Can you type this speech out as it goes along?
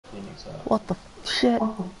Phoenix up. What the shit?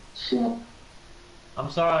 I'm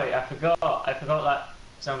sorry, I forgot that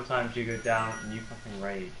sometimes you go down and you fucking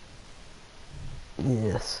rage.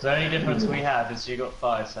 Yes. The only difference we have is you got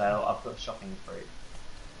fire sale, I've got shopping spree.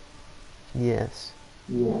 Yes.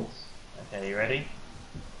 Okay, you ready?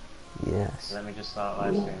 Yes. Let me just start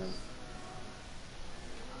live streaming.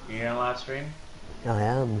 You gonna live stream? I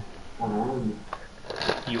am.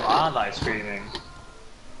 You are live streaming.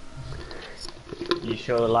 You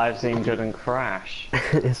sure the live stream didn't crash?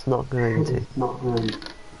 It's not going to.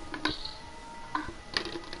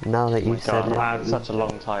 Now that Oh my you said god, it. I have such a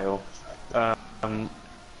long title.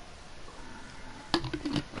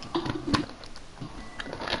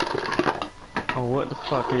 Oh, what the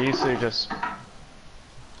fuck? Are you two just...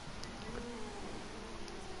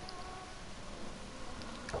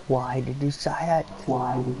 Why did you say it?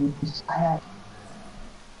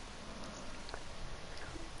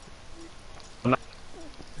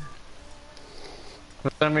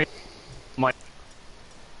 For some reason, my...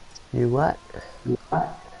 You what?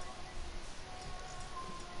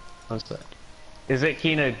 What's that? Is it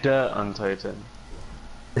Kino dirt on Toten?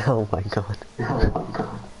 Oh my god.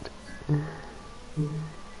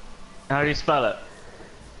 How do you spell it?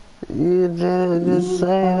 You didn't just say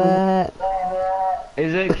that.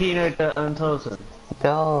 Is it Kino dirt on Toten?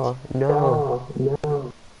 No.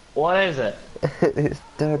 What is it? It's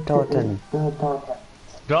Toten.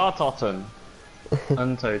 Dartoten.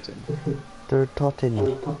 Untoten.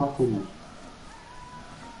 Toten.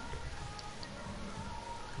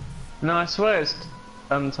 No, I swear it's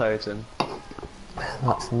Untoten.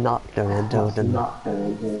 That's not Toten.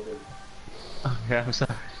 Okay, I'm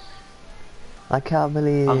sorry. I can't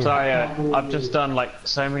believe. I'm sorry, I've just done like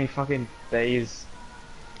so many fucking days,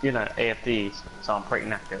 you know, AFDs, so I'm pretty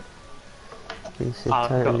knackered. You should I've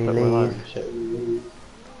got to totally put my leave. own shit.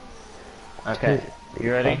 Okay,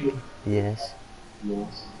 you ready? Yes.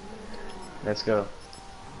 Let's go.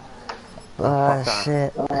 Ah, Fuck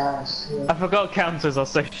shit. I forgot counters are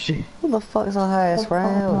so shit. What the fuck's the highest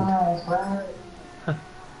round?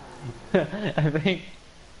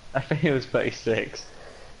 I think it was 36.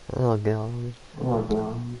 Oh god.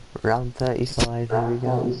 Round 35, here we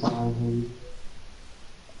go.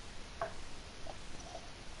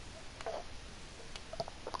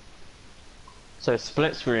 So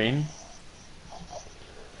split screen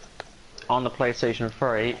on the PlayStation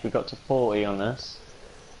 3, we got to 40 on this,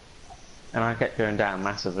 and I kept going down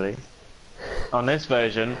massively. On this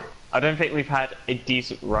version, I don't think we've had a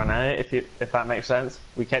decent run at it, if that makes sense.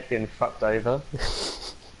 We kept getting fucked over.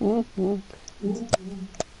 We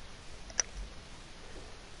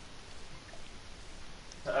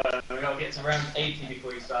gotta get to round 80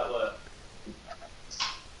 before you start work.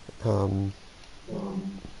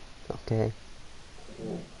 Okay.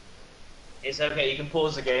 It's okay, you can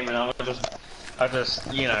pause the game and I'll just,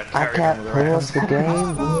 you know, I carry can't on with the pause the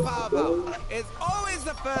game. It's always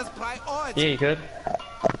the first priority. Yeah, you could.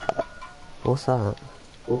 What's that?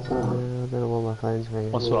 I don't know why my phone's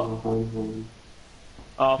ringing. What's what?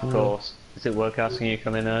 Oh, of course. Is it work asking you to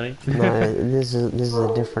come in early? No, this is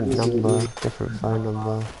a different number, different phone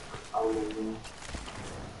number.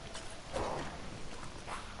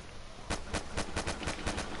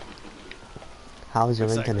 How's your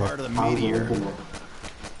internet? Part of the meteor.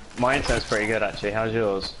 My internet's pretty good actually. How's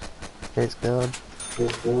yours? It's good.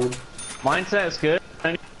 My internet's good. The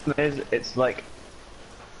only thing is, it's like,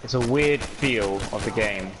 it's a weird feel of the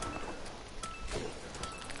game.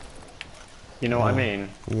 You know what I mean?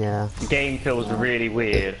 Yeah. The game feels really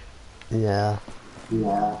weird. Yeah.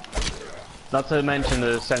 Not to mention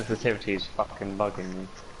the sensitivity is fucking bugging me.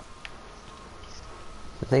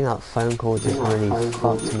 I think that phone call just really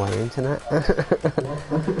fucked my internet.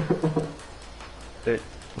 Your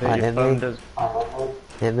phone does...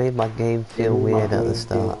 It made my game feel weird at the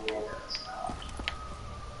start.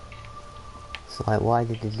 It's like, why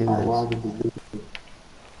did you do this?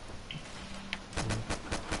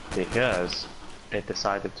 Because it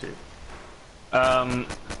decided to. I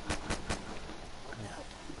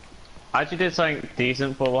actually did something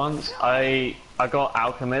decent for once. I got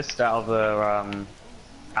Alchemist out of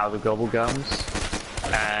the Gobble Gums,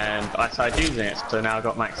 and I started using it. So now I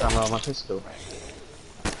got max ammo on my pistol.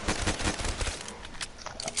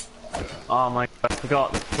 Oh my god! I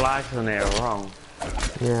forgot the flags on here are wrong.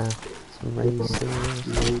 Yeah, it's racing.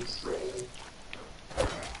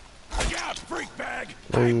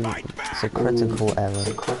 It's a critical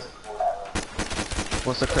error.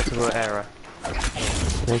 What's the critical error?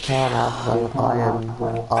 They can't have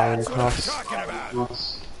iron cross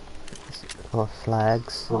or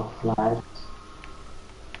flags.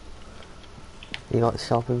 You got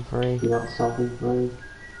shopping free.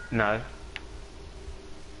 No.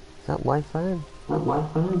 Is that my phone?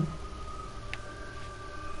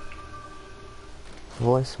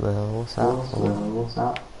 Voicemail, what's that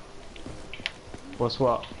for? What's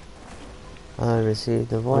what? I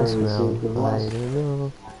received a voicemail.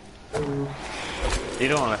 I don't know. You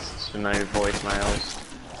don't want us to know voicemails.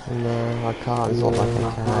 No, I can't. It's not like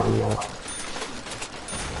I can either.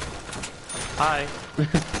 Hi.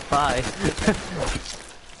 Bye.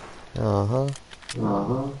 Uh-huh.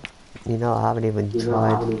 You know, I haven't even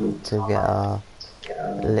tried to get a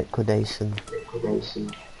liquidation.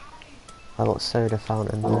 I got soda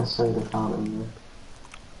fountain there.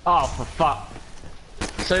 Oh, for fuck.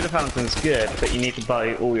 Soda fountain's good, but you need to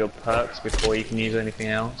buy all your perks before you can use anything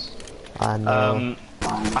else. I know.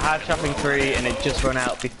 I had shopping free and it just ran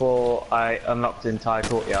out before I unlocked the entire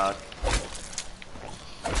courtyard.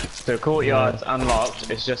 So courtyard's unlocked,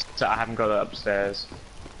 it's just that I haven't got it upstairs.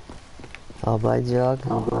 I'll buy jug.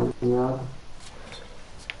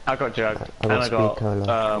 I got jugged, I and I got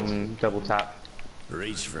cola. double tap.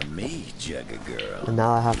 Reach for me, Jugger girl. And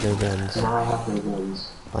now I have no guns.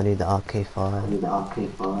 I need the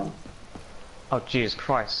RK5. Oh Jesus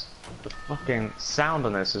Christ, the fucking sound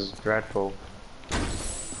on this is dreadful.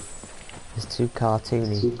 It's too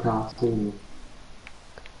cartoony.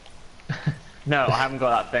 No, I haven't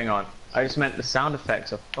got that thing on. I just meant the sound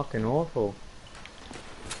effects are fucking awful.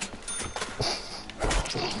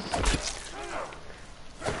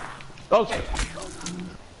 Oh!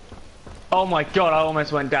 Oh my god, I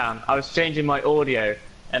almost went down. I was changing my audio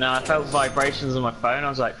and I felt vibrations on my phone. I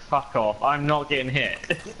was like, fuck off, I'm not getting hit.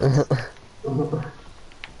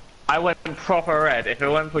 I went proper red. If it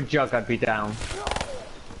went for Jug, I'd be down.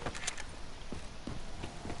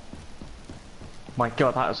 My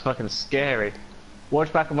god, that was fucking scary.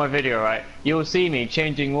 Watch back on my video, right? You'll see me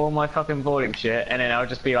changing all my fucking volume shit, and then I'll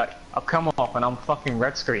just be like, I'll come off and I'm fucking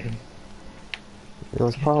red screen. It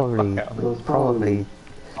was probably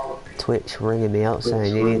Twitch ringing me out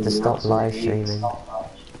saying you need to stop live streaming.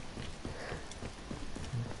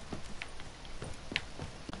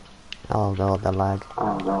 Oh god, the lag.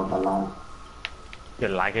 You're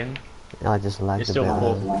lagging? I just lagged a bit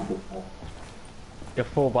there. You're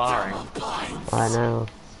full barring. I know.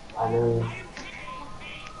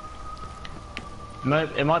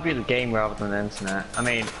 It might be the game rather than the internet. I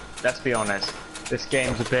mean, let's be honest. This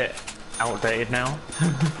game's a bit outdated now.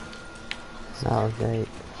 It's out of date.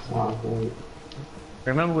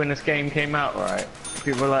 Remember when this game came out, right?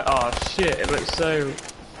 People were like, oh shit, it looks so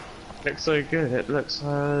good, it looks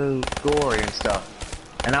so gory and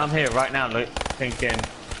stuff. And I'm here right now thinking,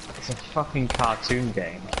 it's a fucking cartoon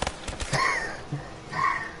game.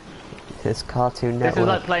 It's Cartoon Network. This is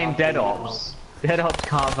like playing Dead Ops. Dead Ops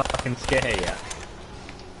can't fucking scare you.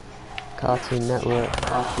 Cartoon Network.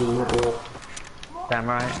 Damn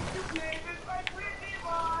right.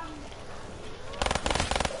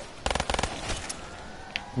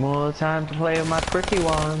 More time to play with my pretty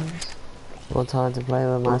ones. More time to play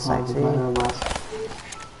with my sexy.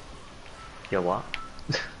 Yo what?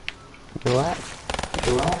 You what?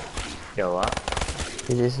 Yo what?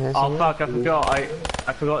 Did you say Oh something? fuck, I forgot.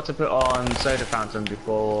 I forgot to put on soda fountain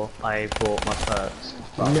before I bought my perks.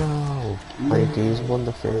 Fuck. No! I need to use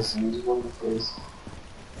Wonder Fizz.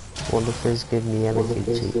 Wonder Fizz give me everything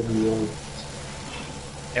cheap.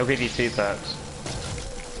 It'll give you 2 perks.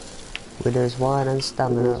 Widow's Wine and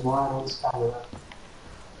Stamina.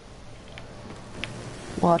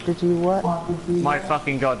 What did you what? My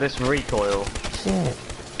fucking god, this recoil. Shit.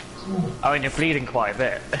 Oh, and you're bleeding quite a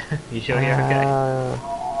bit. You sure you're okay?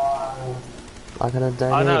 I could have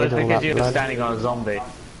Oh no, it's donated all because that you're blood. standing on a zombie.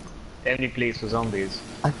 It only bleeds for zombies.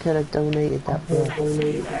 I could have donated that blood.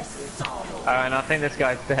 And I think this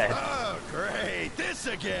guy's dead. Oh, great. This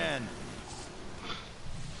again.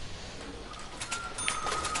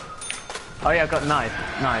 Oh yeah, I got knife.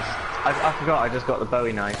 Nice. I forgot I just got the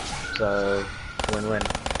Bowie knife. So, win-win.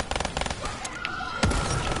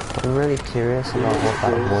 I'm really curious about what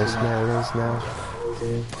that voicemail is now.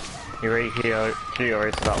 You're really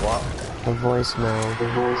curious about what? The voicemail.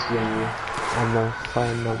 And the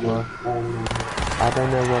phone number. I don't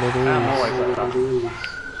know what it I'm always is. like that.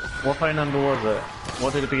 What phone number was it?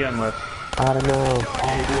 What did it begin with? I don't know.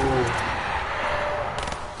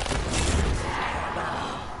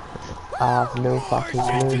 I have no fucking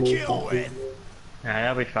clue. Yeah,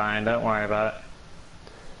 you'll be fine, don't worry about it.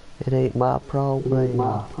 It ain't my problem.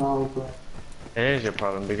 It is your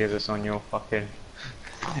problem because it's on your fucking...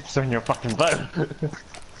 It's on your fucking phone.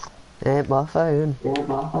 It ain't my phone.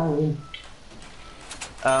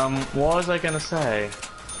 What was I gonna say?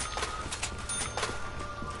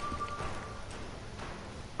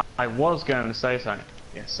 I was going to say something.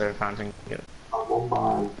 Yes, sir, fountain.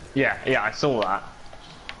 Yeah, yeah, I saw that.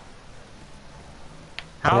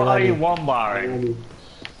 How are you one barring?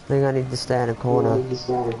 I think I need to stay in a corner.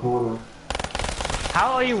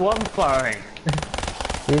 How are you one barring?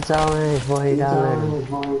 You tell me, what are you doing?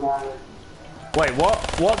 Wait, what?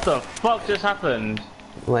 What the fuck just happened?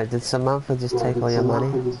 Wait, did Samantha just take all your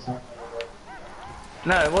money?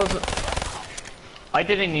 No, it wasn't. I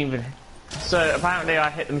didn't even. So apparently I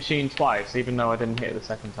hit the machine twice, even though I didn't hit it the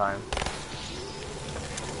second time.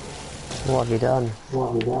 What have you done?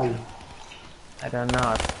 I don't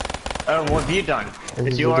know. Oh, what have you done? What It's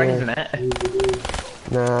did you your do? internet.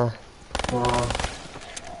 Nah.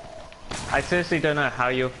 I seriously don't know how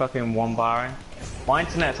you're fucking one barring. My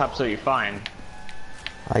internet's absolutely fine.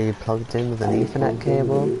 Are you plugged in with an Ethernet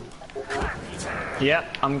cable?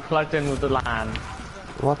 Yep, I'm plugged in with the LAN.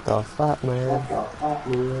 What the fuck, man?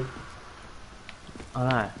 I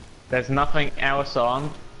know. There's nothing else on.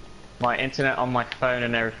 My internet on my phone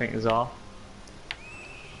and everything is off.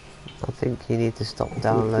 I think you need to stop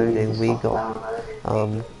downloading. We got,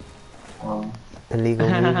 illegal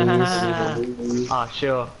movies. Ah,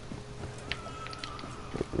 sure.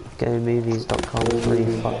 GoMovies.com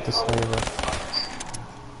really fucked us over.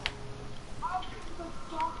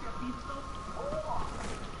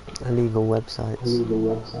 Illegal websites.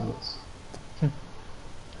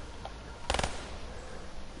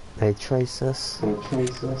 They trace us.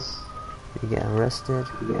 You get arrested.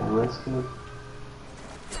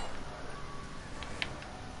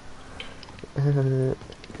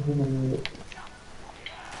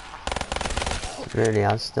 Really,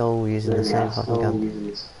 I'm still using the same fucking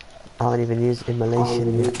gun. I haven't even used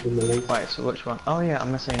immolation yet. Wait, so which one? Oh yeah,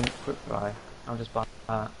 I'm missing quick buy. I'll just buy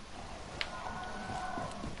that.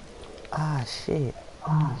 Ah, shit.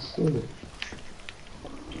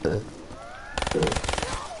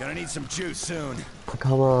 Gonna need some juice soon.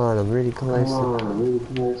 Come on, I'm really close.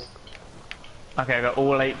 Okay, I got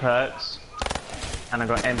all 8 perks. And I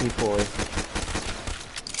got MP40.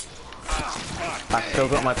 I've still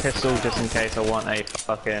got my pistol just in case I want a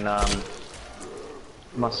fucking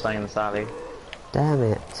Mustang Sally. Damn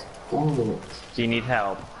it. Do you need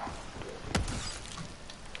help?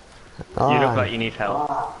 Oh, You look like you need help.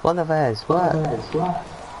 one of those, what?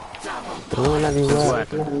 It won't let me work.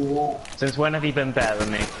 Since when have you been better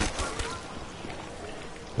than me?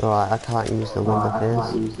 Alright, I can't use the one of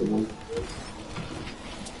this.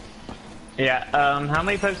 Yeah, how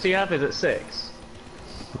many perks do you have? Is it 6?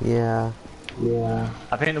 Yeah.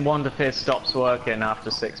 I think the Wonder Fizz stops working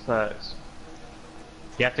after 6 perks.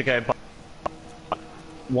 You have to go buy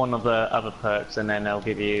one of the other perks and then they'll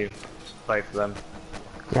give you both of them.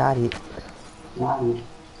 Got it. Why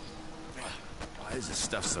is this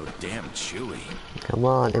stuff so damn chewy? Come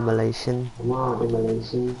on, immolation.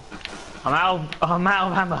 I'm out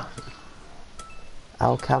of ammo.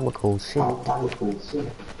 Alchemical, shit.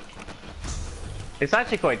 It's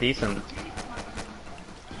actually quite decent.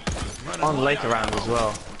 On later rounds as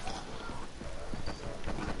well.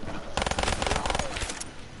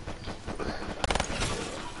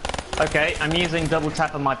 Okay, I'm using double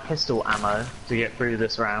tap on my pistol ammo to get through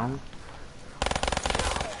this round.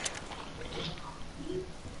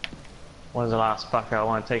 Where's the last fucker? I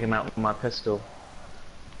want to take him out with my pistol.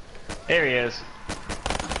 Here he is.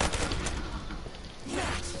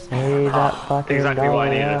 Hey, that fucking exactly what I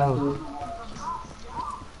needed.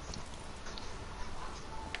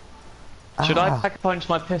 dog. Should I pack a punch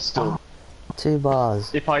my pistol? 2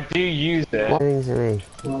 bars. If I do use it, What are you doing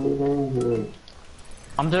to me?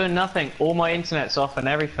 I'm doing nothing. All my internet's off and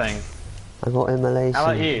everything. I got immolation. How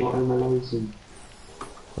about you?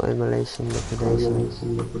 Got immolation, liquidation.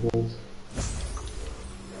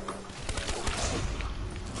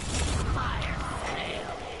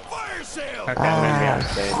 Fire sale! Okay, maybe I'm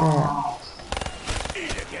safe.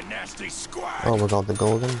 Eat it, you nasty squack! Oh my god, the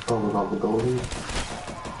golden.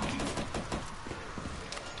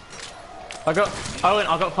 I got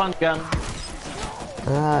fun gun.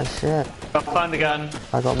 Ah, shit. Got fun gun.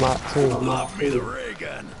 I got Mark 2. Love me the ray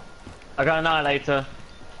gun. I got Annihilator.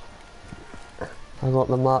 I got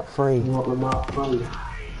the Mark 3.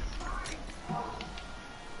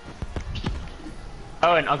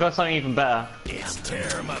 Owen, I got something even better. It's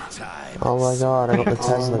tear 'em up time. Oh my god, I got the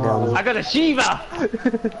Tesla gun. I got a Shiva!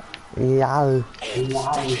 Yow.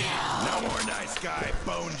 No more nice guy,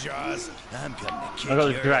 bone jaws. I'm coming to kick I got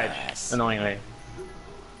the your Dredge, ass. annoyingly.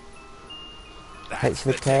 That's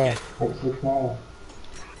the HVK.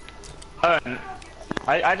 Owen,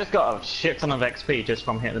 I just got a shit ton of XP just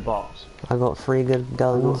from hitting the box. I got 3 good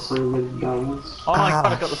guns. Oh my god,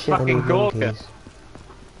 I got the shit, I fucking need Gorka. monkeys.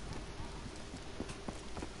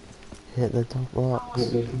 Hit the top box.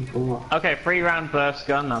 Okay, 3-round burst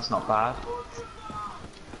gun, that's not bad. It's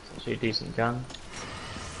actually a decent gun.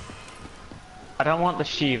 I don't want the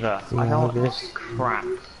Shiva. I don't want this crap.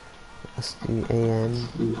 That's the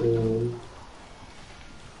AN.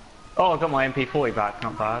 Oh, I got my MP40 back,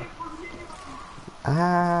 not bad.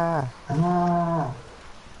 Ah!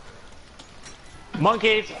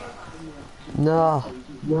 Monkeys! No!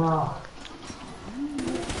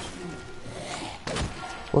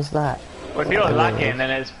 What's that? Well, if you're lagging, then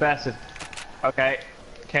it's best if... Okay,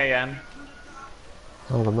 KN.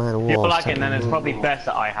 Oh, the man of If you're war. lagging, then it's probably best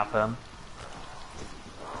that I have them.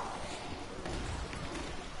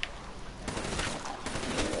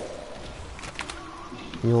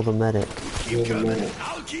 You're the medic. Keep coming.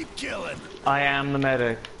 I'll keep killing. I am the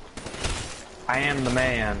medic. I am the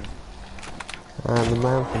man. I'm the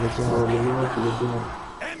man for the job.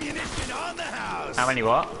 Ammunition on the house. How many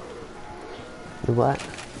what? You what?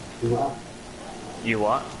 You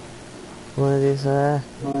what? What did he say?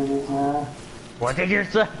 What did you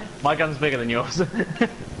say? My gun's bigger than yours.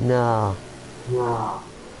 No.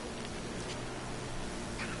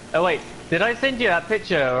 Oh wait, did I send you that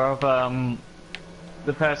picture of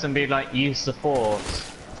the person being like, use the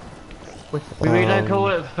force? We don't call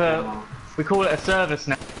it we call it a service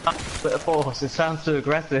now. But a force, it sounds too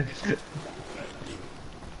aggressive.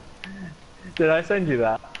 Did I send you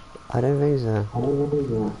that? I don't think so.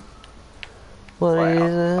 What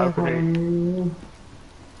is it?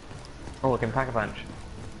 Oh, we can pack a punch.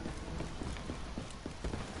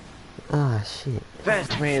 Ah, shit.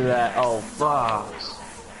 Fetch me that old box.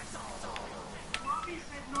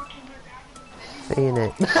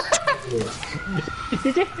 Phoenix.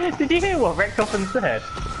 Did you hear what Richthofen said?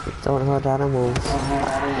 Don't hurt animals.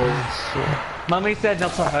 Oh, shit. Mummy said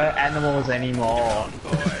not to hurt animals anymore.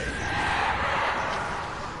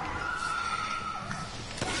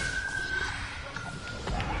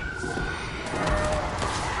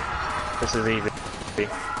 This is easy.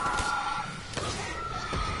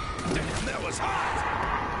 Damn, that was hot.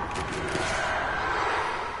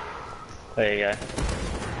 There you go.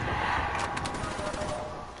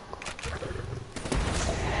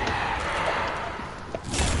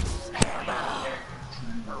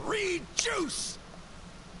 Reed juice.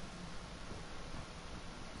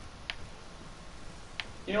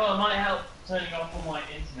 You know what, it might help turning off all my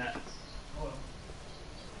internet.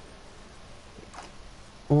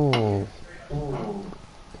 Ooh.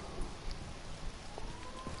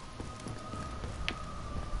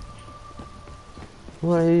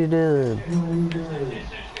 What are you doing?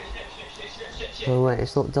 Oh wait,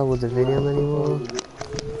 it's not double Divinium anymore.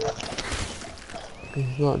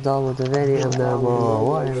 It's not double Divinium no more.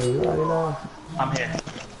 What are you running off? I'm here.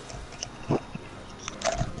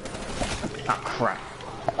 Ah, crap.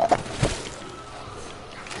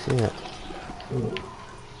 Shit.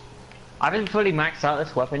 I haven't fully maxed out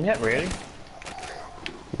this weapon yet, really.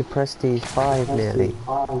 You're prestige 5 nearly.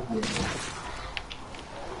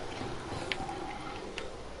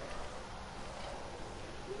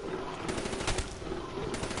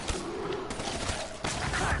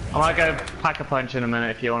 I might go pack a punch in a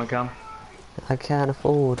minute if you want to come. I can't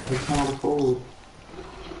afford.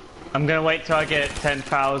 I'm gonna wait till I get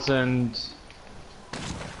 10,000.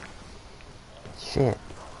 Shit.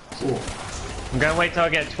 I'm gonna wait till I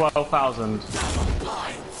get 12,000.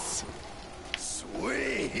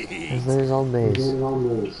 Sweet. There's no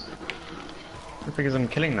zombies. Because I'm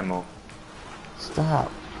killing them all.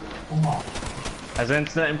 Stop. Has the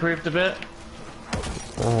internet improved a bit?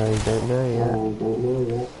 I don't know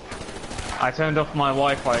yet. I turned off my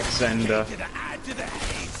Wi-Fi extender.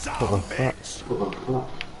 What the fuck?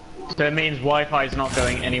 So it means Wi-Fi is not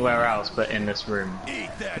going anywhere else but in this room.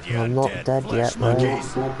 I'm not dead yet,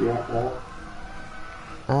 though.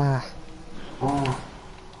 Ah.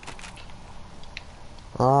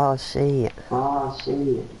 Oh, shit.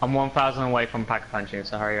 I'm 1,000 away from pack punching,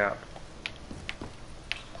 so hurry up.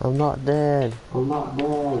 I'm not dead.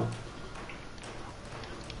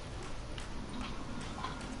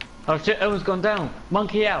 Oh shit, everyone's gone down.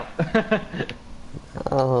 Monkey out.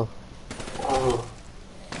 Oh.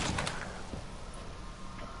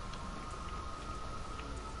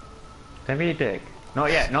 Don't be a dick.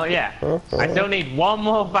 Not yet, not yet. I still need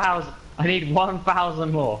 1,000. I need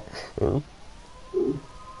 1,000 more.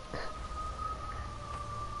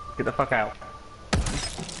 Get the fuck out.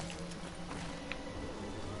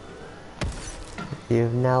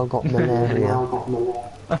 You've now got malaria.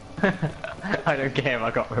 I don't care if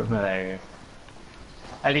I got malaria.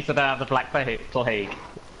 At least I don't have the black plague.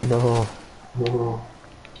 No.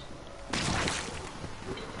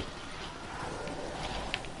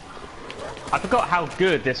 I forgot how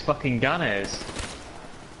good this fucking gun is.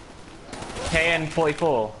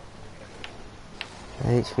 KN-44.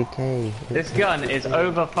 HVK. This gun is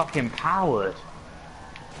over fucking powered.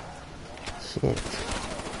 Shit.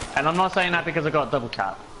 And I'm not saying that because I got double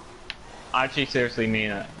tap. I actually seriously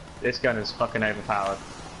mean it. This gun is fucking overpowered.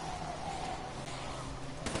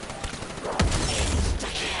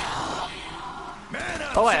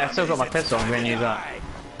 Oh wait, I still got my pistol, I'm gonna use that.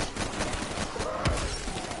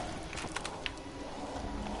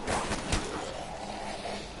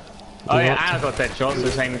 Oh yeah, and I got dead shots,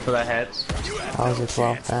 just aiming for their heads. How's it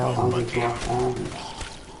 12,000?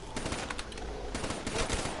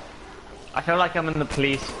 I feel like I'm in the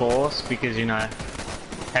police force because, you know,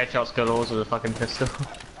 headshots galore with a fucking pistol.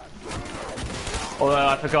 Although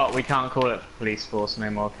I forgot, we can't call it police force no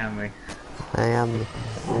more, can we? I am.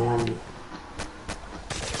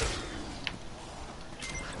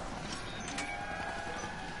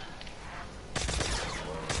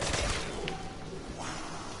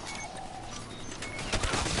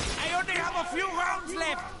 I only have a few rounds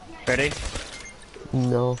left. Ready?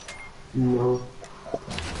 No.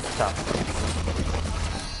 Stop.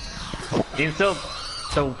 You can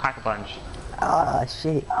still pack a punch. Ah,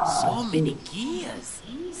 shit. So many gears.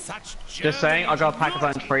 Such Just saying, I got pack a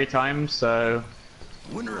punch 3 times, so...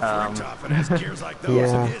 Wonder if Richtofen has gears like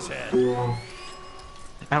those in his head.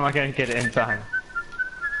 Am I going to get it in time?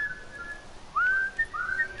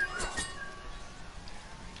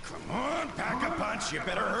 Come on, pack a punch. You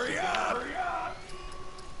better hurry up.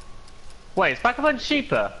 Wait, is pack a punch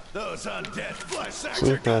cheaper? Those undead flesh sacks are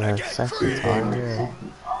Cheaper gonna than get second free. time, yeah.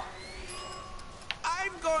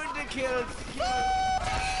 I'm going to kill.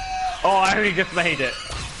 Oh, I only just made it.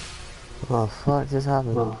 Oh, fuck just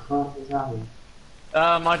happened? I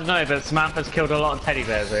don't know, but Samantha's killed a lot of teddy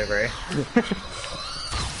bears over here.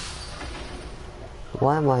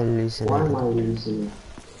 Why am I hallucinating?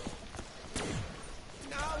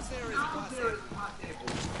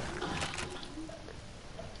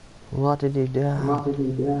 What did he do?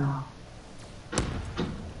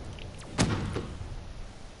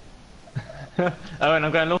 Oh, and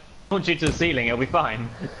I'm going to launch you to the ceiling, it'll be fine.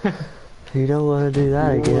 You don't want to do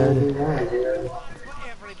that again.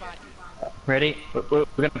 Ready? We're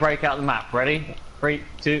going to break out the map. Ready? 3,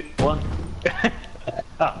 2, 1.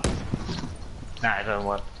 Oh. Nah, it doesn't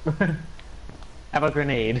work. Have a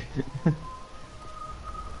grenade.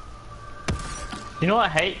 You know what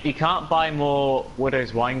I hate? You can't buy more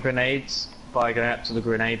Widow's Wine grenades by going up to the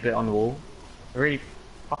grenade bit on the wall. It really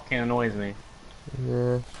fucking annoys me.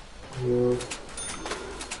 Yeah.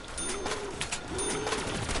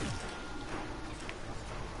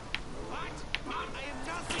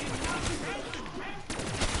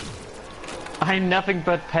 I'm nothing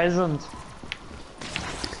but peasant.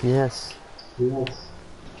 Yes.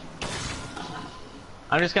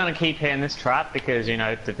 I'm just gonna keep hitting this trap because, you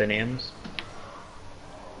know, Diviniums.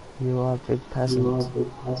 You are a big peasant.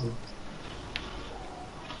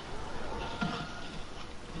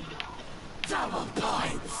 Double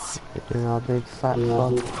points. You're a big fat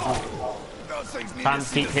fuck. Those things need Time to to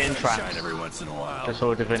see keep the hitting sunshine traps. every once in a while. Just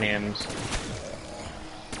all Diviniums.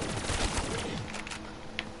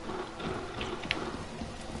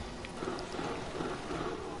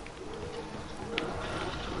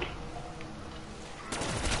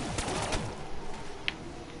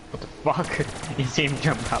 What the fuck? You see him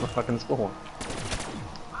jump out the fucking spawn.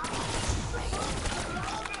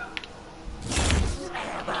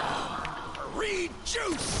 Reed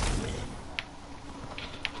juice.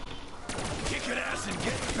 Kicking ass and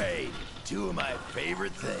getting paid. 2 of my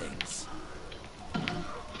favorite things.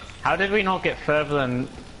 How did we not get further than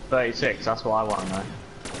 36? That's what I want to know.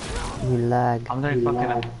 You lag. I'm doing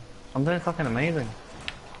fucking amazing.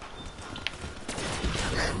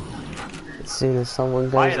 As soon as someone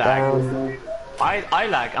I goes lag. down, I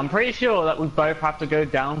lag. I'm pretty sure that we both have to go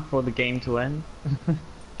down for the game to end.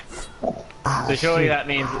 So surely that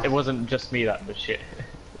means it wasn't just me that was shit.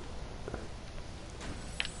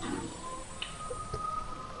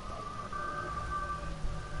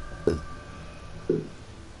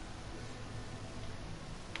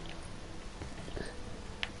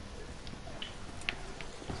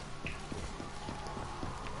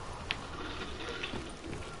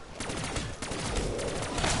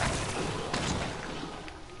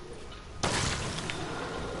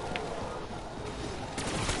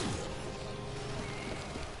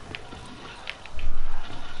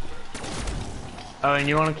 Oh, and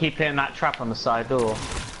you want to keep hitting that trap on the side door.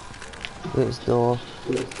 which door?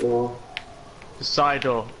 The side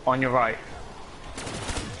door, on your right.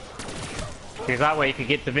 Because that way you could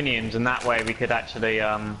get Diviniums, and that way we could actually,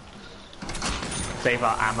 save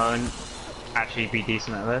our ammo and actually be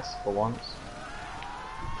decent at this for once.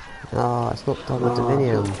 Oh, it's not double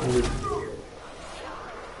Divinium.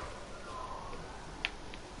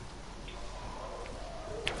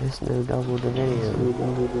 There's no double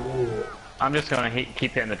Divinium. I'm just gonna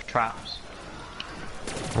keep hitting the traps.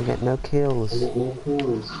 I get no kills.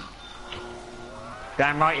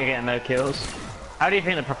 Damn right you're getting no kills. How do you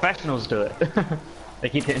think the professionals do it? They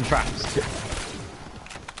keep hitting traps.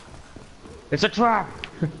 It's a trap!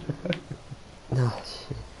 Oh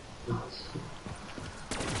shit.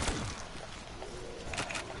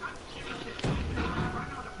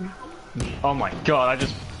 Oh my god,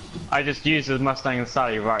 I just used the Mustang and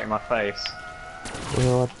Sally right in my face.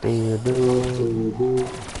 What do you do?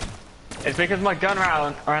 It's because my gun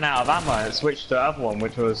ran out of ammo and it switched to the other one,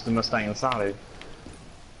 which was the Mustang and Sally.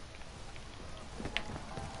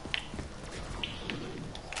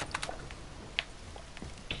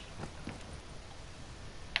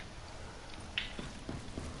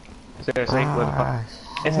 Seriously, where the fuck?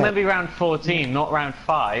 It's meant to be round 14, not round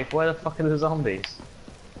 5. Where the fuck are the zombies?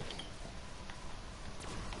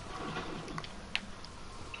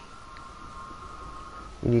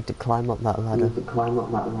 You need to climb up that ladder.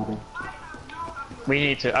 We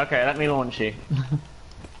need to. Okay, let me launch you.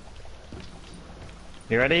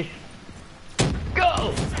 You ready?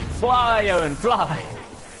 Go! Fly, Owen, fly!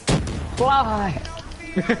 Fly!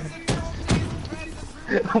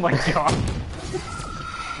 Oh my god.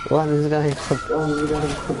 What is going on?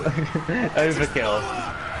 Overkill.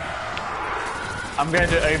 I'm going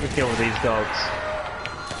to overkill with these dogs.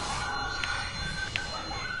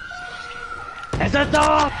 It's a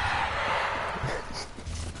dog!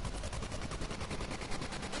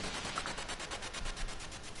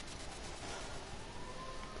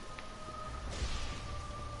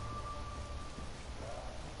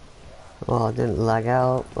 Oh, I didn't lag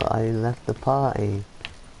out, but I left the party.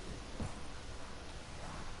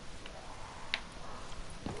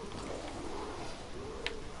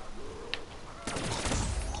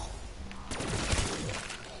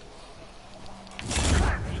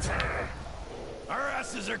 Our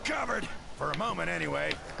asses are covered. For a moment,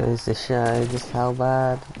 anyway. Goes to show just how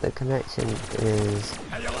bad the connection is.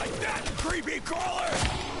 How you like that, creepy crawler?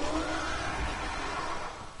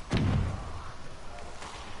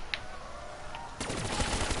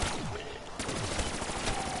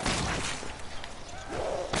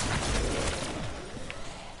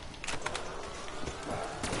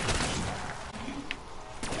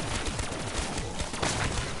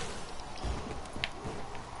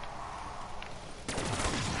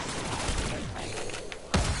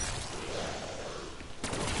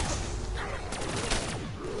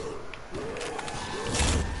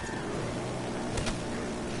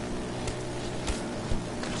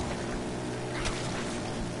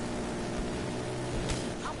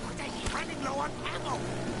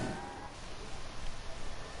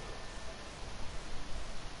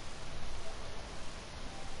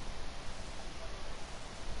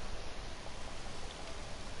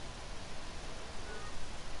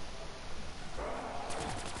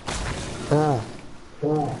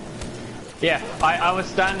 Yeah, I was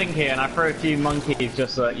standing here and I threw a few monkeys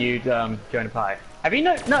just so that you'd join the party. Have you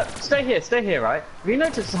no, stay here, right? Have you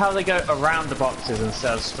noticed how they go around the boxes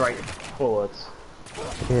instead of straight forwards?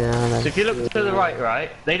 Yeah, so if you look to the right,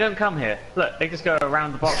 they don't come here. Look, they just go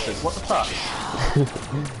around the boxes. What the fuck?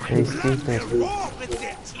 Very stupid.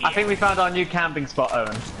 I think we found our new camping spot,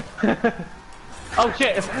 Owen. Oh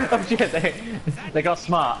shit, they got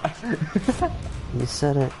smart. You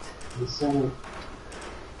said it.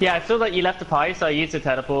 Yeah, I saw that you left the party, so I used the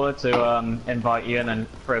teleporter to invite you and then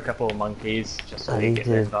throw a couple of monkeys just so you get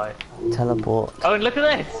the invite. Teleport. Owen, look at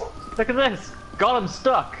this! Look at this! Golem's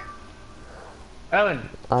stuck! Owen!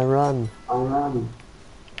 I run.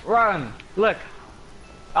 Run! Look!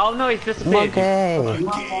 Oh no, he's disappeared! Monkey!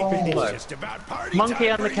 Monkey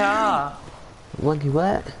on the car! Monkey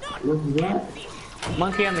what?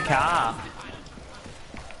 Monkey on the car!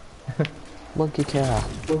 Monkey car.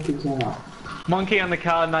 Monkey on the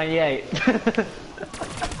car 98.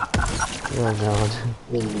 Oh god.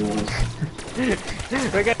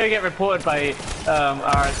 We're gonna get reported by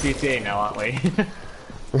RSCCA now, aren't we?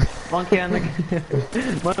 Monkey on the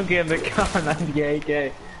car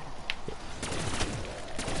 98K.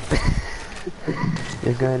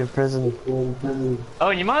 You're going to prison. Oh,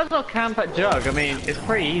 and you might as well camp at Jug. I mean, it's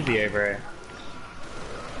pretty easy over here.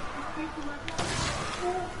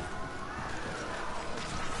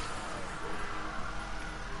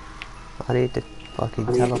 I need to fucking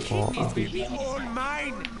teleport. You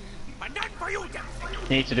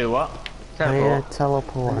need to do what? I need to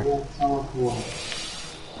teleport.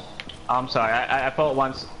 I'm sorry, I thought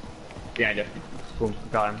once Yeah, just boom,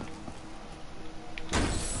 got him.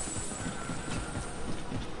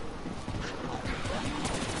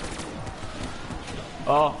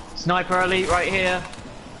 Oh, sniper elite right here.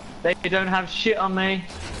 They don't have shit on me.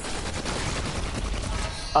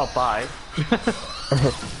 Oh, bye.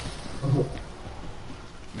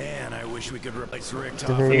 Man, I wish we could replace Rick.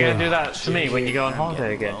 You're You're gonna do that to me when you go on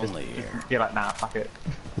holiday again. Just you're like, nah, fuck it.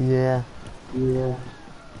 Yeah. Yeah.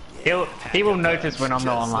 He will notice when I'm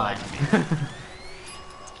not online.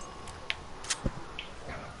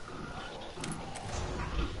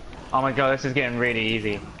 Oh my god, this is getting really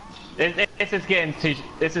easy. This is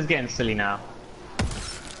getting silly now.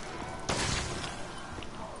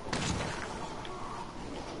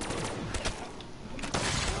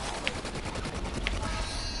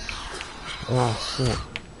 Oh shit.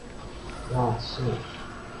 Oh shit.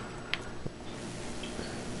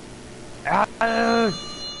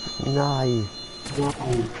 No.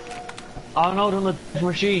 Oh no, on the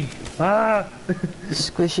machine. Ah.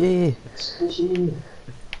 Squishy. Squishy.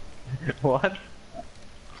 What?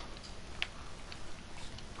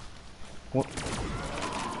 What?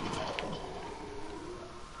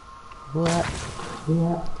 What?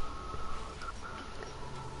 What?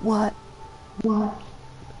 What? What?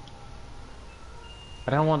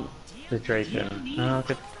 I don't want the Draken. No,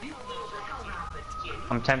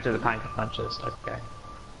 I'm tempted to pancake punches. Okay.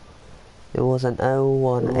 It was an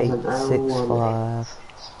 01865.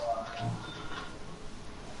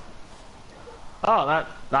 Oh,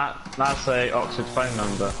 that's a Oxford phone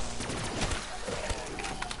number.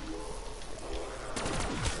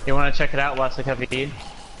 You want to check it out whilst I cover you?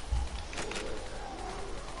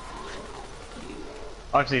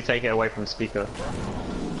 Obviously, take it away from the speaker.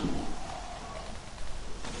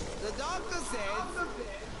 The doctor says.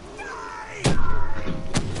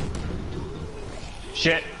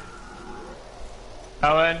 Shit.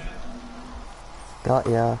 Owen. Got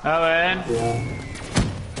ya. Owen. Yeah.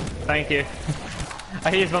 Thank you. I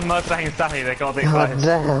used my Mustang Sally, they got a bit God close.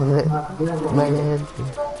 damn it. Man.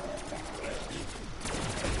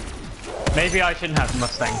 Maybe I shouldn't have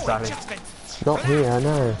Mustang Sally. Not here,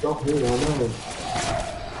 no. Not here, no.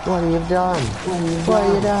 What have you done? What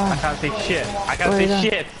have you I done? can't see shit. I can't see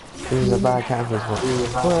shit. This is a bad canvas one.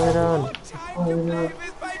 What have you done?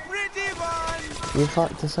 You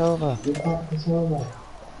fucked us over. You fucked us over.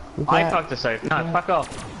 I fucked us over. No, fuck off.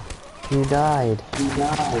 You died. You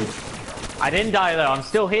died. I didn't die though, I'm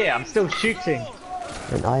still here, I'm still shooting.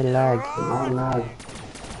 And I lag. And I lag.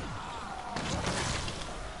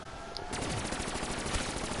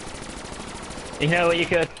 You know what you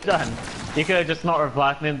could have done? You could have just not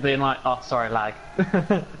replied and been like, oh sorry, lag.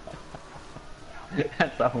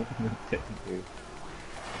 That's all I'm gonna do.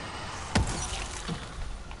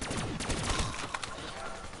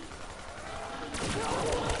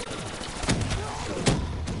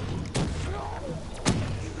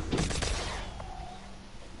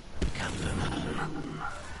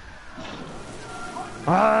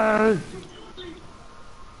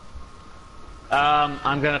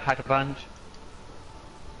 I'm gonna pack a punch.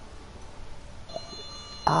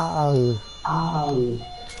 Ow. Ow.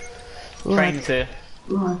 Train's here.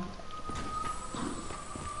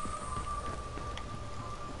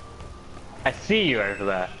 I see you over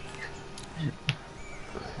there.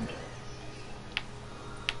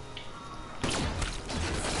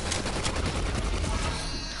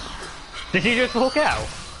 Did you just walk out?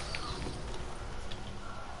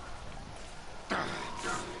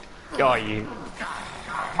 Oh, you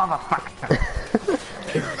motherfucker.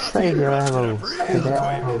 Save your ammo.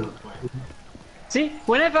 See,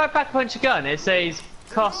 whenever I back punch a gun, it says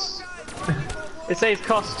cost. It says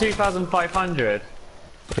cost 2,500.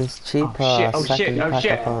 It's cheaper. Oh shit! Oh shit! Oh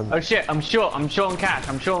shit! Punch. Oh shit! I'm short. I'm short on cash.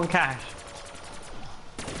 I'm short on cash.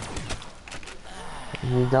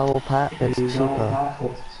 You double pack, it's cheaper.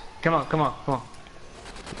 Come on! Come on! Come on!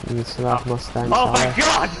 You still have Mustang. Oh my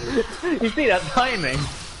god! You see that timing?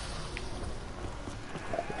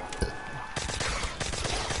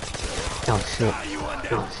 Oh shit.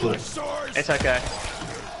 Oh, shit. It's okay.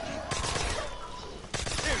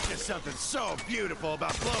 There's just something so beautiful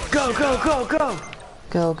about blowing. Go! Go! Go! Go!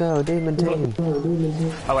 Go, go, demon team.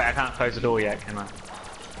 Oh wait, I can't close the door yet, can I?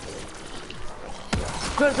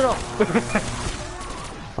 Close it off!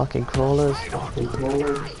 Fucking crawlers.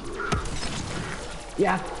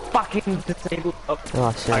 Yeah, fucking disabled. Oh,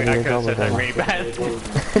 Oh shit, I need could a have said that double really bad.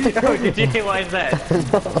 Oh, did you hear what I said?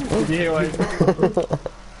 Did you hear what I said?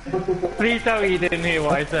 Please tell me you didn't hear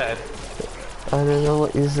what I said. I don't know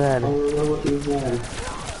what you said.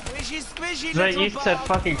 Squishy, squishy, So you said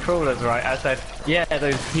fucking crawlers, right? I said, yeah,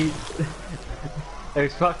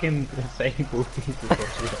 those fucking disabled pieces of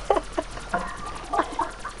shit.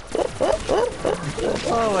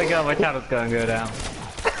 Oh my god, my channel's gonna go down.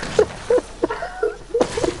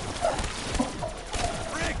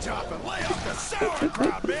 Rig top and lay off the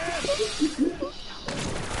sauerkraut, man!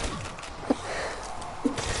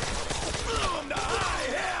 Boom to high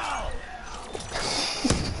hell!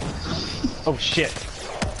 Oh shit.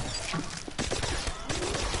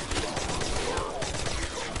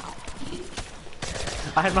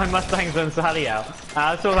 I had my Mustangs and Sally out, and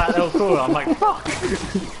I saw that little corner, I'm like, fuck!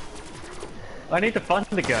 I need the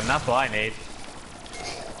thunder gun, that's what I need.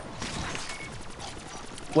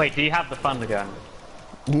 Wait, do you have the thunder gun?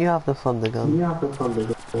 You have the thunder gun.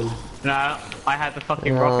 No, I had the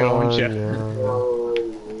fucking rocket launcher. No.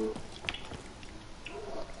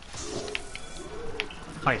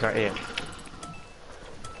 Oh, he's right here.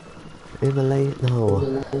 Immolate?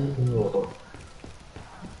 No.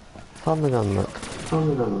 Thunder gun, look.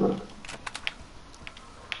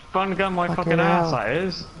 Thunder gun my Fucking fucking ass, hell. that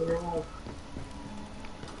is.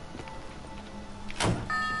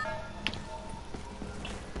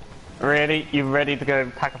 Really? You ready to go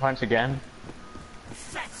pack a punch again?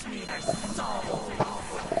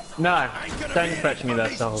 No, don't fetch me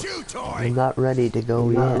that soul. I'm not ready to go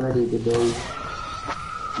yet.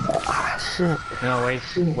 Ah, shit. No,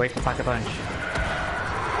 wait to pack a punch.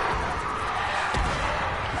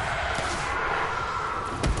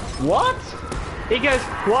 What? He goes,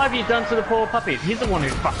 what have you done to the poor puppies? He's the one who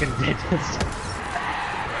fucking did this.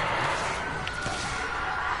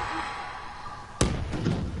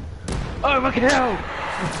 Oh, look at hell!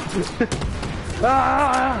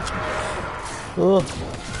 Ah! Oh.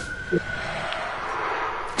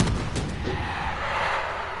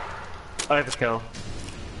 Overkill.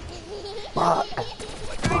 Fuck.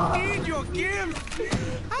 I need your gifts.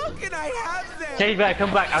 How can I have them? Okay, you better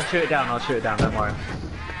come back. I'll shoot it down. Don't worry.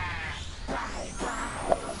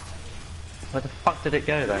 Where the fuck did it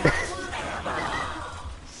go then?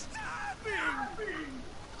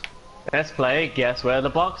 Let's play guess where the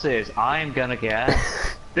box is. I'm gonna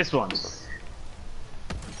guess this one.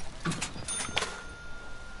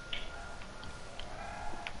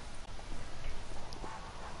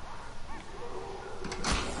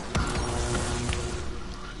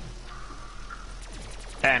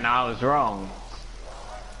 And I was wrong.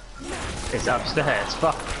 It's upstairs.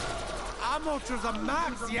 Fuck. Ammo to the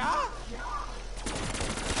max, yeah?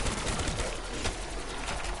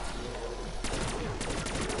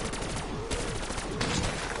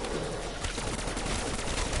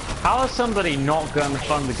 How has somebody not gotten the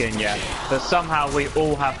thunder gun yet? But somehow we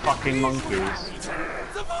all have fucking monkeys.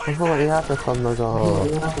 I thought you had the thunder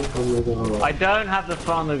gun. I don't have the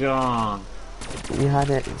thunder gun. You had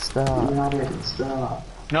it at the start.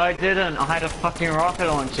 No, I didn't. I had a fucking rocket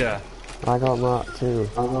launcher. I got Mark 2.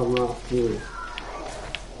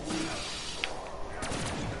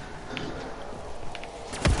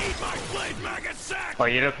 Oh,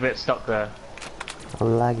 you look a bit stuck there.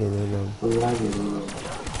 I'm lagging in them.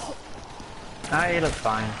 Ah, you look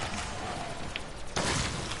fine.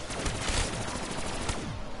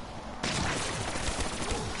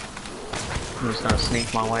 I'm just gonna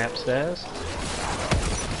sneak my way upstairs.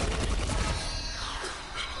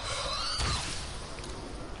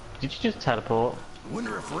 Did you just teleport?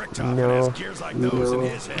 Wonder if Ricktop No. has gears like those in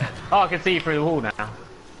his head. Oh, I can see you through the wall now.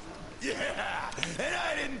 Yeah, and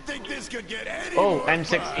I didn't think this could get any Oh, more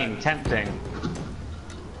M16, fun. tempting.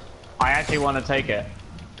 I actually want to take it.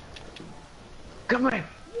 Come on!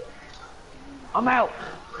 I'm out!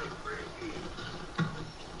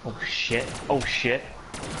 Oh shit, oh shit.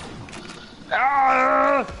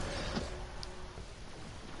 Ah!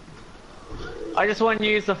 I just want to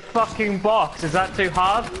use the fucking box, is that too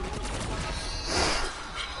hard?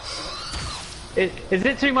 Is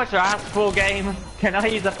it too much to ask for, game? Can I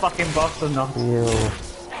use a fucking box or not? You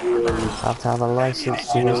have to have a license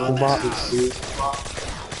to use the box.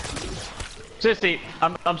 Seriously,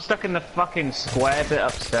 I'm stuck in the fucking square bit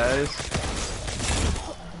upstairs.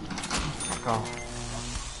 Oh.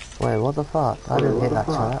 Wait, what the fuck? I didn't hit that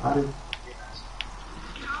trap.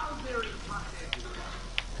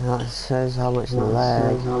 That shows how much the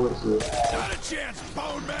lag. Not a chance,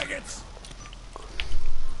 bone maggots.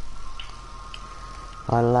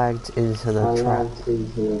 I lagged into the trap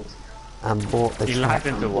and bought the You trap. lagged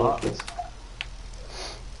into what?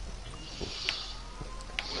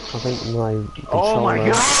 I think my Oh my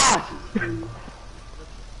controller- god!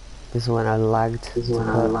 This is when I lagged to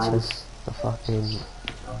purchase the fucking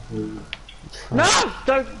trap. No!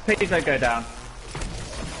 Don't, please don't go down.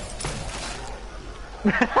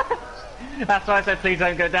 That's why I said please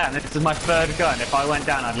don't go down. This is my third gun. If I went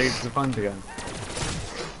down, I'd lose the thunder gun.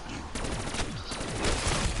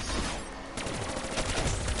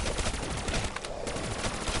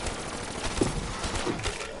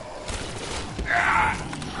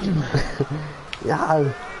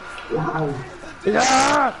 Yeah.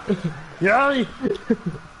 Yeah! Yeah!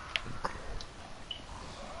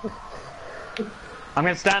 I'm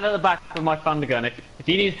gonna stand at the back with my thunder gun. If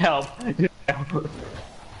you need help, just help.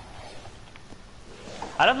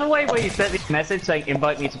 I love the way where you sent this message saying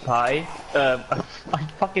invite me to pie. I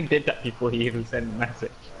fucking did that before you even sent the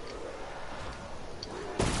message.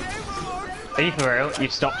 Are you for real? You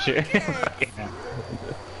stopped shooting? Fucking hell.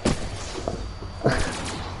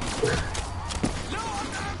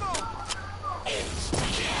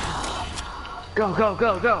 Go, go,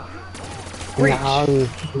 go, go! Reach!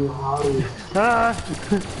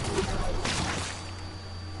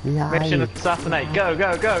 Mission assassinate. Go,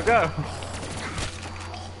 go, go, go!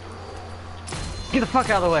 Get the fuck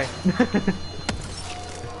out of the way!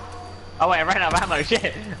 Oh wait, I ran out of ammo,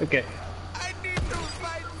 shit! Okay. I need to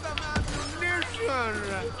find some ammunition.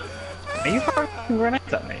 Are you throwing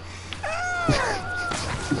grenades at me?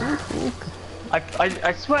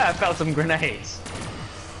 I swear I felt some grenades.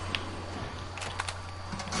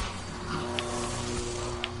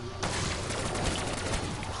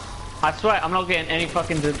 I swear I'm not getting any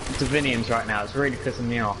fucking Diviniums right now, it's really pissing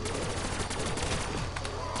me off.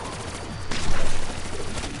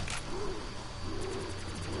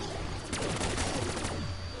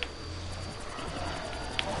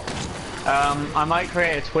 I might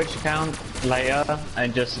create a Twitch account later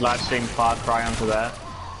and just live stream Far Cry onto there.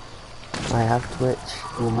 I have Twitch.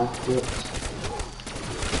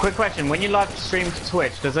 Quick question, when you live stream to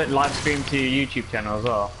Twitch, does it live stream to your YouTube channel as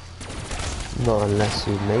well? Not unless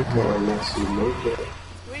you make it.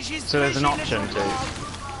 So there's an option to.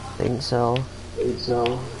 Think so.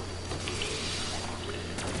 So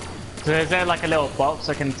is there like a little box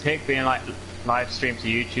I can tick being like live stream to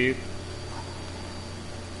YouTube?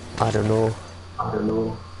 I don't know.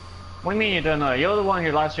 What do you mean you don't know? You're the one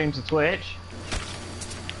who live streams to Twitch.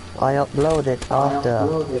 I upload it after.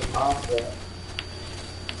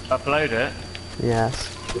 Upload it? Yes.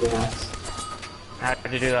 How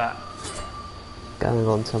did you do that? Going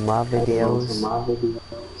on to my videos.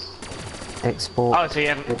 Export. Oh, so you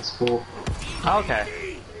have... Oh, okay.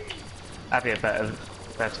 That'd be a better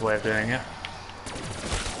way of doing it.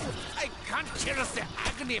 I can't cherish the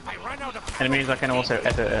agony if I run out of And it means I can also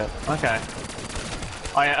edit it. Okay.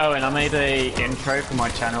 Oh, and I made a intro for my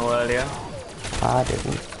channel earlier. I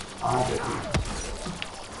didn't.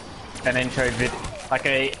 An intro vid... Like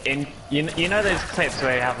you know those clips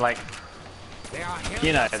where you have like...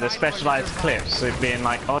 You know, the specialized clips of being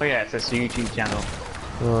like, oh yeah, it's this YouTube channel.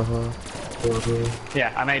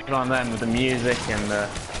 Yeah, I made one of them with the music and the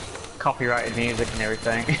copyrighted music and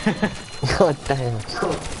everything. God damn.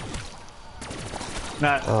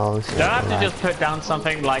 No, Oh, shit, don't have to just put down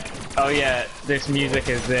something like, oh yeah, this music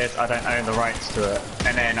is this, I don't own the rights to it,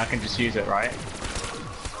 and then I can just use it, right?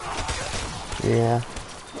 Yeah.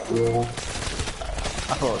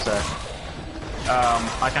 I thought so.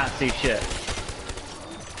 I can't see shit.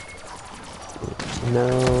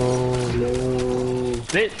 No.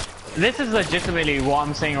 This is legitimately what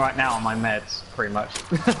I'm seeing right now on my meds, pretty much.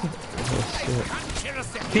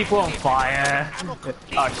 People on fire.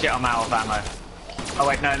 Oh shit, I'm out of ammo. Oh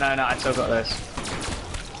wait, no, I still got this.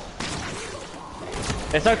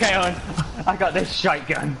 It's okay, Owen. I got this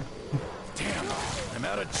shotgun. Damn, I'm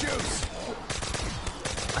out of juice.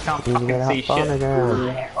 I can't fucking see shit.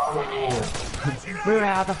 Move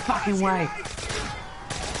out of the fucking way. I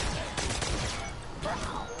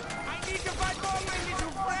need to find more my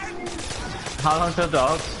little friend. How long's the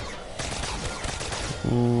dogs?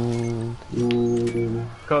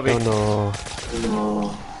 Kobe. Oh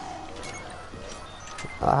no.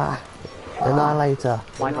 Ah. Annihilator.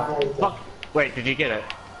 My God. Fuck. Wait, did you get it?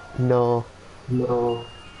 No. You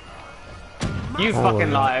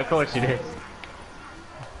fucking lie, of course you did.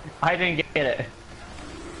 I didn't get it.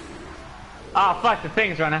 Ah, fuck, the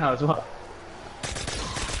thing's run out as well.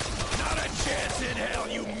 Not a chance in hell,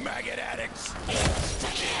 you maggot addicts.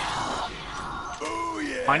 Ooh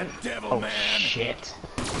yeah, devil Oh man. shit.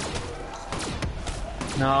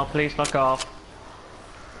 No, please fuck off.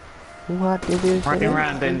 What did you Running say?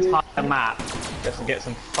 around the entire map just to get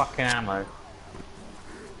some fucking ammo.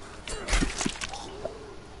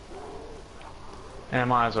 Yeah,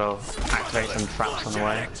 might as well activate some traps on the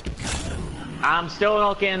way. I'm still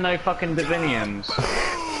not getting no fucking Diviniums.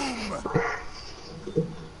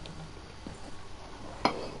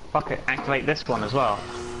 Fuck it, activate this one as well.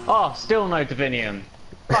 Oh, still no Divinium.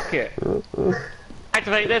 Fuck it.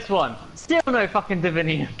 Activate this one. Still no fucking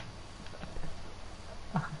Divinium.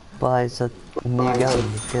 Buys a new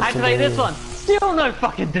gun. Activate this one. Still no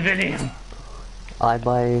fucking Divinium. I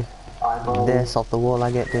buy This off the wall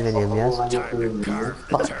I get giving him, yes? Time to carve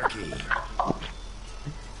the turkey.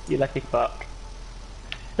 You lucky fuck.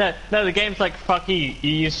 No, the game's like, fuck you, you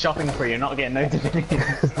use shopping for you're not getting no dividends.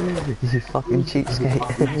 You fucking cheapskate.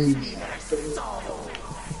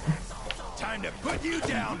 Time to put you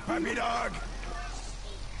down, puppy dog.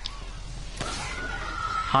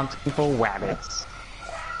 Hunting for rabbits.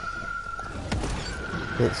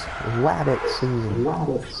 It's rabbit season.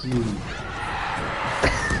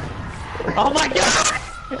 Oh my god!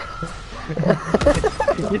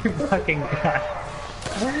 You fucking guy.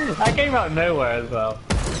 That came out of nowhere as well.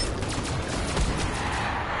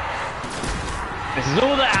 This is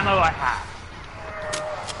all the ammo I have.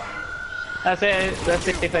 Let's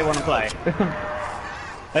see if they want to play.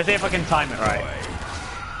 Let's see if I can time it right.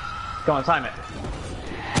 Go on, time it.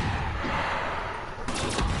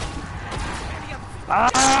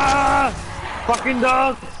 Ah! Fucking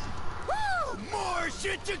dogs! Woo! More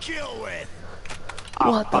shit to kill with.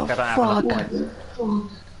 Oh, What fuck, the I don't have fuck?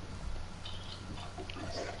 enough.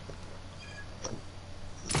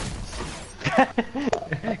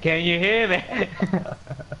 Can you hear me?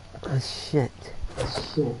 Oh, shit.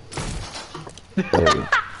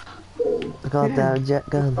 Goddamn jet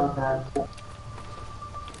gun.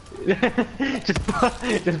 just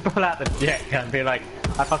pull out the jet gun and be like,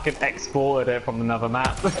 I fucking exported it from another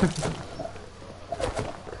map.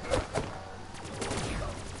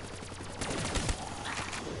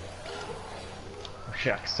 Oh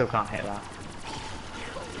shit, I still can't hit that.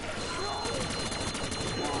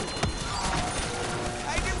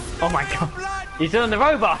 Oh my god, he's doing the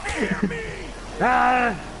robot!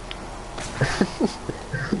 Ah!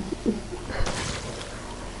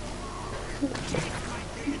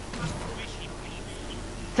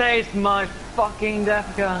 Taste my fucking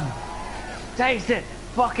death gun! Taste it!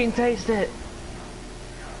 Fucking taste it!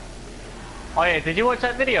 Oh yeah, did you watch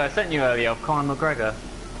that video I sent you earlier of Conor McGregor?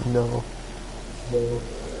 No.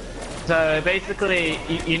 So basically,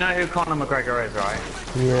 you know who Conor McGregor is, right?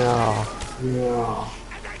 Yeah.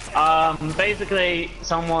 Basically,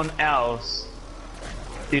 someone else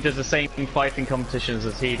who does the same fighting competitions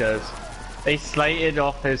as he does, they slated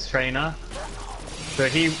off his trainer. So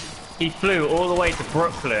he flew all the way to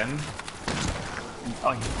Brooklyn.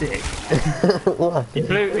 Oh, you dick. What?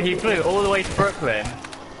 He flew all the way to Brooklyn,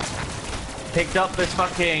 picked up this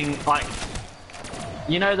fucking, like,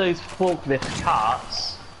 you know those forklift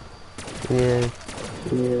carts? Yeah.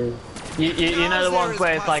 You know the ones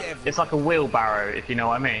where it's like a wheelbarrow, if you know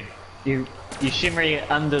what I mean. You shimmer it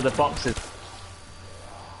under the boxes.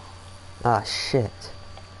 Ah, shit.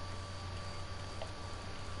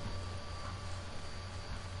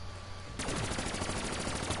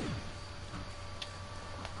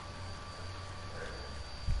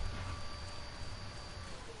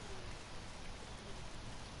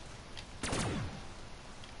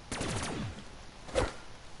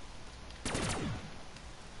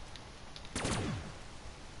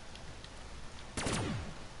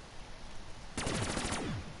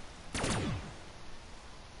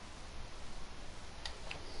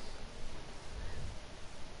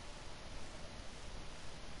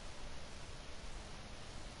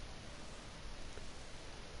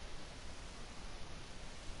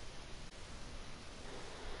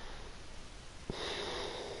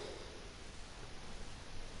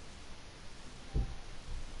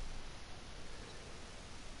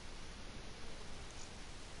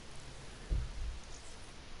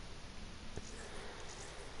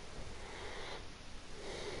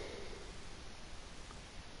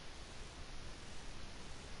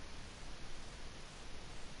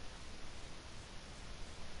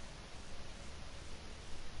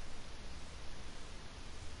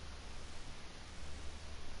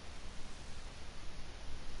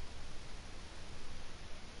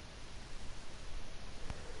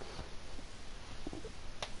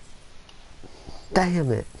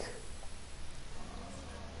 Damn it.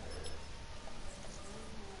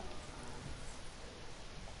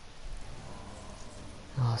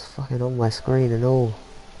 Oh, it's fucking on my screen and all.